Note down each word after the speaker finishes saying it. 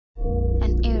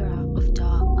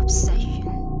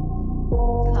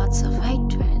Lots of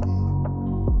hatred,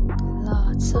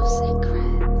 lots of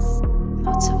secrets,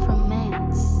 lots of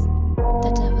romance.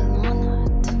 The devil or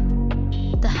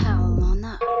not, the hell or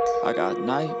not. I got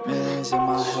nightmares in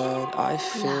my head, I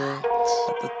fear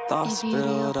that the thoughts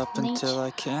build up until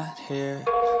I can't hear,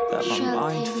 that my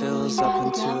mind fills up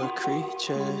into a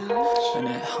creature, and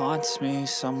it haunts me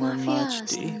somewhere much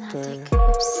deeper.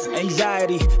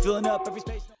 Anxiety filling up every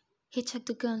space. He took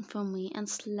the gun from me and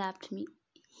slapped me.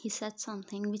 He said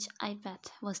something which I bet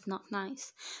was not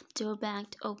nice. The door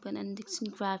banged open and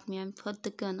Dixon grabbed me and put the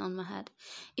gun on my head.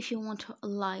 If you want her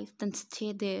alive, then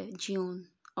stay there, Jeon.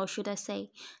 Or should I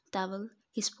say, devil?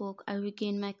 He spoke. I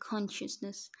regained my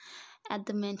consciousness at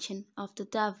the mention of the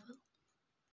devil.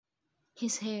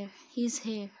 He's here,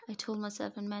 I told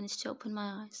myself and managed to open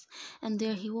my eyes. And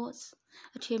there he was.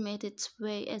 A tear made its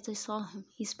way as I saw him.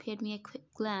 He spared me a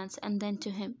quick glance and then to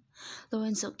him.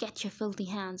 Lorenzo, get your filthy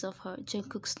hands off her.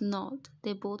 Jungkook snarled.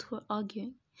 They both were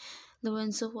arguing.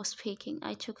 Lorenzo was speaking.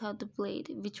 I took out the blade,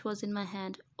 which was in my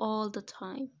hand all the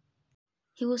time.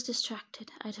 He was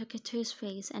distracted. I took it to his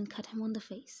face and cut him on the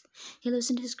face. He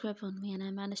loosened his grip on me and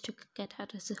I managed to get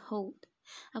out of his hold.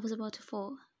 I was about to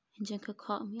fall. And Jungkook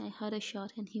caught me. I heard a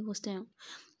shot and he was down.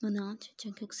 Lunatic,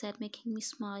 Jungkook said, making me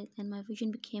smile, and my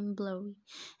vision became blurry,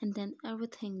 and then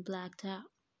everything blacked out.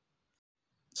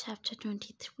 Chapter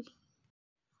 23.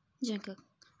 Jungkook,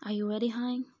 are you ready,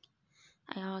 Hang?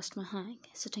 I asked my Hang,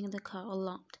 sitting in the car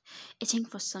alarmed. Itching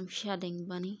for some shedding,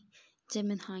 bunny.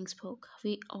 Jim and Hang spoke.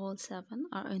 We all 7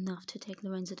 are enough to take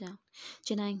Lorenzo down.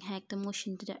 Jin and hacked the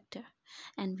motion detector,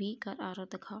 and we got out of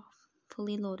the car.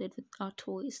 Fully loaded with our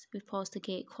toys, we paused the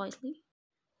gate quietly.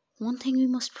 One thing we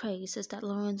must praise is that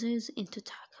Lorenzo is into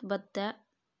tech, but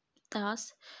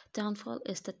thus downfall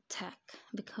is the tech,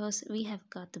 because we have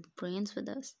got the brains with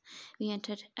us. We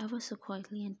entered ever so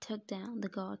quietly and took down the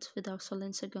guards with our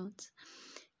silencer guns.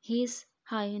 He's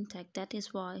high in tech, that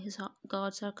is why his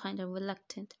guards are kind of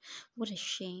reluctant. What a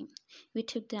shame. We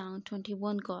took down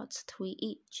 21 guards, 3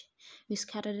 each. We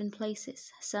scattered in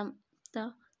places. Some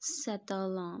set the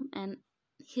alarm and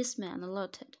his man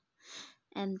alerted,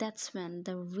 and that's when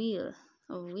the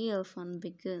real fun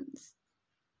begins.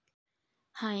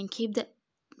 Hi, and keep that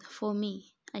for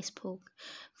me, I spoke.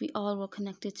 We all were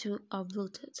connected to our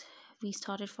Bluetooth. We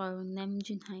started firing Nam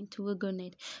Junhang through a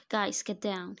grenade. Guys, get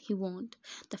down, he warned.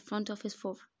 The front of his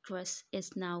fortress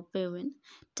is now barren.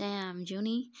 Damn,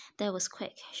 Junie, that was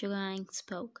quick. Sugarang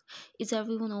spoke. Is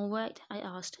everyone alright? I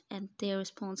asked, and their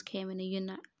response came in a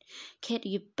unit. Kid,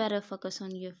 you better focus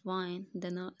on your wine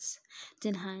than us.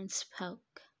 Then Hines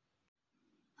spoke.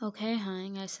 Okay,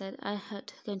 Hang, I said. I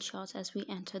heard gunshots as we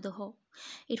entered the hall.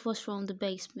 It was from the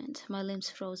basement. My limbs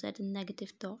froze at the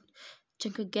negative thought.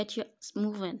 Jungkook, get your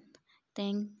moving.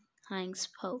 Then Hang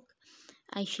spoke.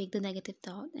 I shake the negative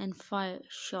thought and fire a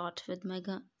shot with my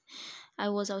gun. I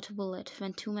was out of bullet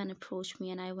when 2 men approached me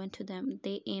and I went to them.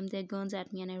 They aimed their guns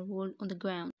at me and I rolled on the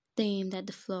ground. They aimed at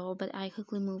the floor, but I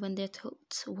quickly moved and their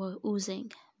throats were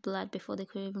oozing blood before they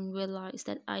could even realize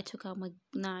that I took out my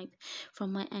knife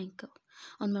from my ankle.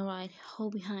 On my right, Ho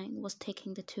behind was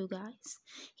taking the 2 guys.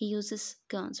 He uses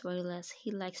guns very less.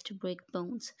 He likes to break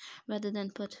bones rather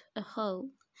than put a hole.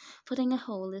 Putting a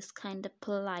hole is kind of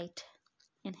polite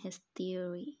in his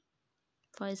theory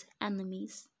for his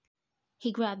enemies.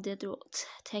 He grabbed their throats,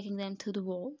 taking them to the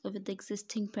wall. With the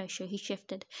existing pressure, he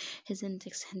shifted his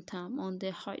index and thumb on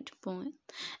their hard bone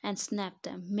and snapped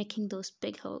them, making those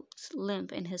big holes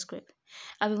limp in his grip.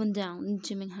 Everyone down,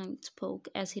 Jimmy Hang spoke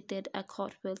as he did a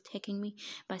cartwheel, taking me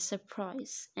by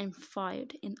surprise, and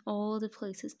fired in all the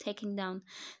places, taking down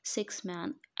 6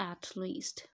 men at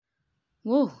least.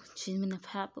 Whoa, Jimmy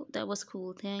Pablo, that was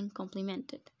cool, Tang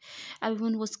complimented.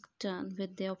 Everyone was done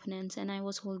with their opponents and I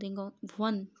was holding on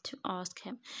one to ask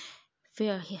him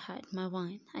where he hid my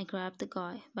wine. I grabbed the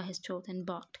guy by his throat and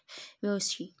barked. Where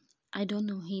is she? I don't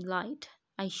know, he lied.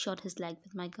 I shot his leg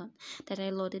with my gun that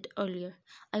I loaded earlier.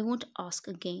 I won't ask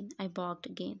again, I barked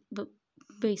again. But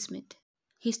basement.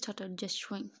 He stuttered,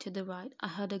 gesturing to the right. I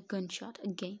heard a gunshot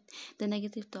again. The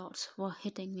negative thoughts were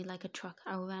hitting me like a truck.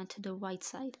 I ran to the right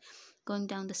side. Going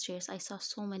down the stairs, I saw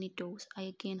so many doors. I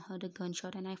again heard a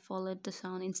gunshot and I followed the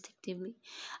sound instinctively.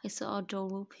 I saw a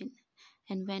door open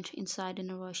and went inside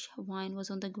in a rush. Wine was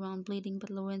on the ground bleeding,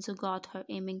 but Lorenzo got her,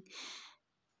 aiming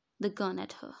the gun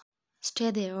at her.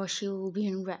 Stay there or she will be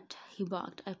in red, he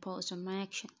barked. I paused on my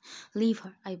action. Leave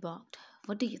her, I barked.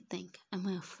 What do you think? Am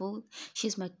I a fool?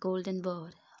 She's my golden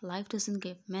bird. Life doesn't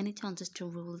give many chances to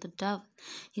rule the devil,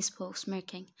 he spoke,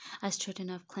 smirking. I straightened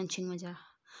up, clenching my jaw.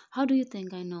 How do you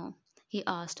think I know? He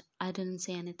asked. I didn't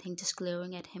say anything, just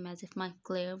glaring at him as if my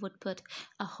glare would put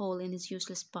a hole in his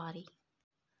useless body.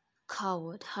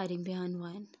 coward hiding behind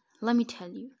wine. Let me tell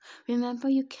you, remember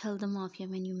you killed the Mafia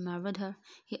when you married her?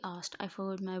 He asked. I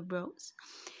furrowed my brows.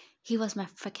 He was my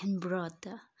frickin'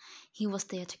 brother. He was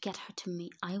there to get her to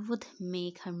me. I would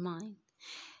make her mine.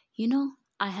 You know,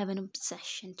 I have an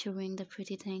obsession to ruin the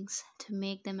pretty things, to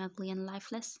make them ugly and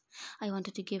lifeless. I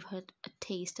wanted to give her a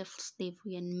taste of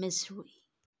slavery and misery.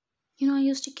 I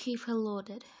used to keep her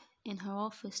loaded in her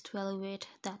office to elevate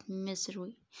that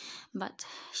misery. But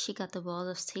she got the ball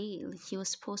of steel. She was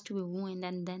supposed to be ruined,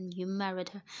 and then you married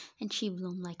her, and she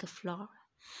bloomed like a flower.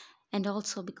 And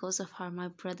also because of her, my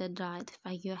brother died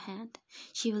by your hand.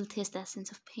 She will taste the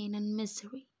essence of pain and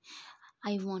misery.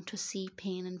 I want to see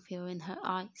pain and fear in her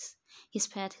eyes. He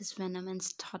spat his venom and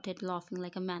started laughing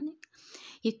like a maniac.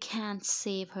 You can't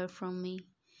save her from me.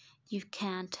 You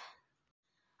can't.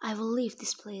 I will leave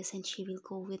this place and she will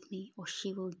go with me, or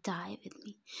she will die with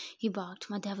me. He barked.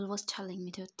 My devil was telling me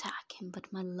to attack him,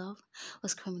 but my love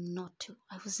was screaming not to.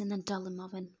 I was in a dilemma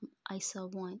when I saw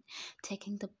Wine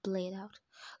taking the blade out.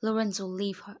 Lorenzo,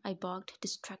 leave her, I barked,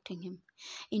 distracting him.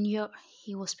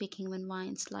 He was speaking when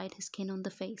Wine slid his skin on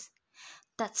the face.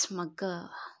 That's my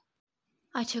girl.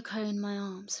 I took her in my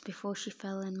arms before she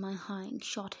fell, and my hind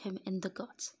shot him in the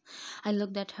guts. I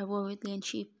looked at her worriedly, and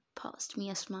she passed me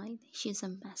a smile. She's a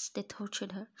mess. They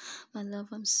tortured her. My love,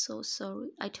 I'm so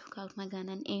sorry. I took out my gun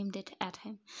and aimed it at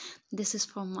him. This is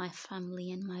for my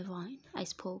family and my Wine, I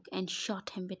spoke, and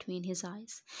shot him between his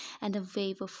eyes. And a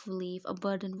wave of relief, a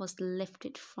burden was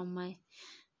lifted from my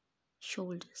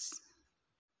shoulders.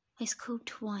 I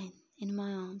scooped Wine in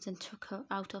my arms and took her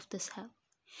out of this hell.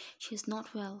 She is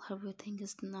not well. Her breathing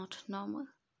is not normal.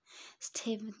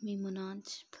 Stay with me,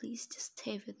 Munaj. Please just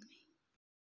stay with me.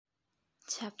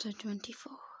 Chapter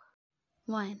 24.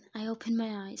 Wine. I opened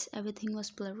my eyes. Everything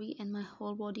was blurry and my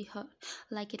whole body hurt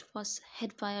like it was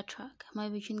hit by a truck. My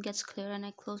vision gets clear and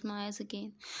I close my eyes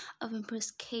again. A whimper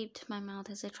escaped my mouth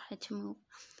as I tried to move.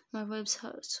 My ribs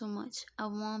hurt so much. A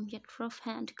warm yet rough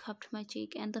hand cupped my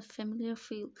cheek, and the familiar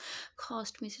feel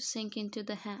caused me to sink into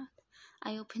the hand.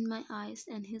 I opened my eyes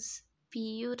and his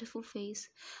beautiful face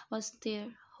was there,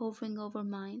 hovering over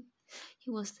mine. He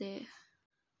was there.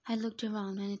 I looked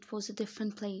around and it was a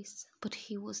different place, but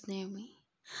he was near me.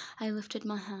 I lifted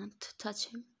my hand to touch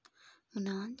him.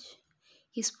 Manoj,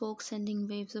 he spoke, sending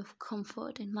waves of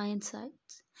comfort in my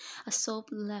insides. A sob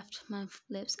left my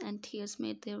lips and tears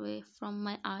made their way from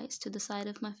my eyes to the side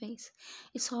of my face.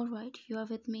 It's all right. You are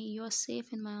with me. You are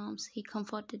safe in my arms. He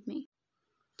comforted me.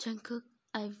 Jungkook,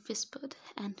 I whispered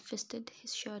and fisted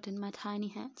his shirt in my tiny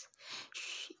hands.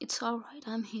 Shh, it's all right.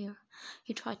 I'm here.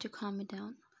 He tried to calm me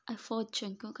down. I fought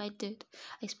Jungkook. I did.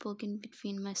 I spoke in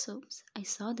between my sobs. I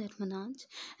saw that, Manoj,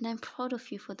 and I'm proud of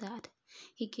you for that.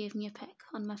 He gave me a peck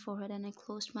on my forehead and I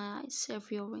closed my eyes,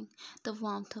 savoring the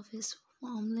warmth of his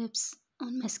warm lips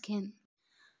on my skin.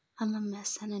 I'm a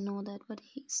mess and I know that, but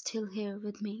he's still here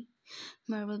with me.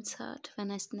 My ribs hurt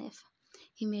when I sniff.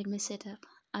 He made me sit up.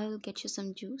 I will get you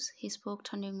some juice, he spoke,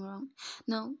 turning around.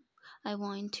 No, I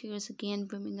whined, tears again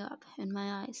brimming up in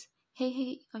my eyes.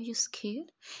 Hey, are you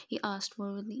scared? He asked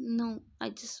worriedly. No, I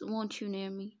just want you near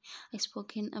me. I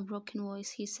spoke in a broken voice.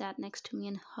 He sat next to me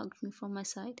and hugged me from my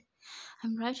side.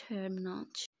 I'm right here,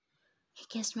 Manoj. He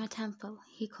kissed my temple.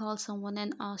 He called someone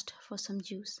and asked for some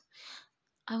juice.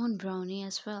 I want brownie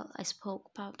as well, I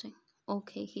spoke, pouting.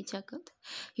 Okay, he chuckled.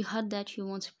 You heard that you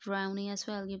want brownie as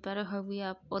well. You better hurry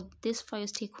up, or this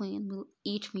feisty queen will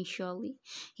eat me surely,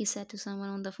 he said to someone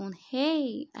on the phone.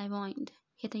 Hey, I whined,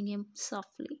 hitting him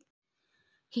softly.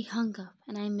 He hung up,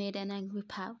 and I made an angry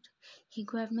pout. He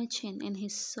grabbed my chin in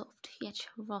his soft yet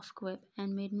rough grip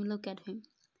and made me look at him.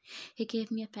 He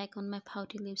gave me a peck on my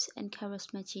pouty lips and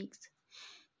caressed my cheeks.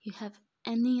 You have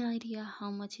any idea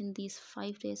how much in these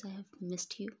 5 days I have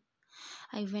missed you?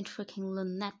 I went freaking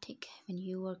lunatic when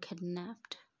you were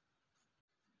kidnapped.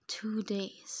 2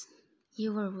 days.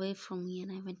 You were away from me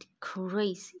and I went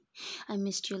crazy. I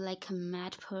missed you like a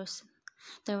mad person.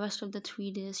 The rest of the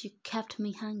 3 days you kept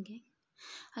me hanging.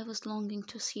 I was longing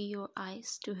to see your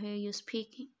eyes, to hear you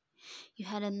speaking. You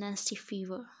had a nasty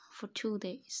fever for 2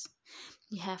 days.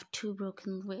 You have 2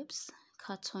 broken ribs,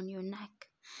 cuts on your neck,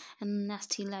 and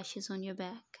nasty lashes on your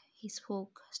back. He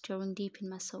spoke, stirring deep in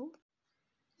my soul.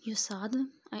 You saw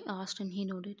them? I asked and he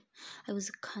nodded. I was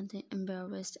kind of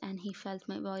embarrassed and he felt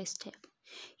my voice stiff.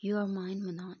 You are mine,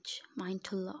 Manoj. Mine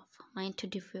to love, mine to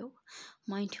devour,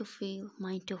 mine to feel,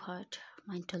 mine to hurt,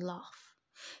 mine to laugh.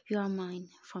 You are mine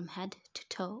from head to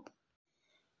toe.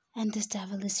 And this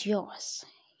devil is yours.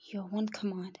 Your one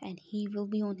command and he will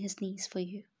be on his knees for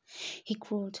you. He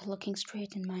growled, looking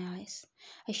straight in my eyes.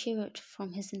 I shivered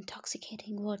from his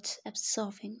intoxicating words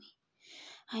absorbing me.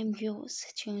 I'm yours,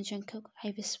 Jungkook, I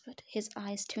whispered. His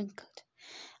eyes twinkled.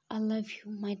 I love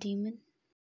you, my demon.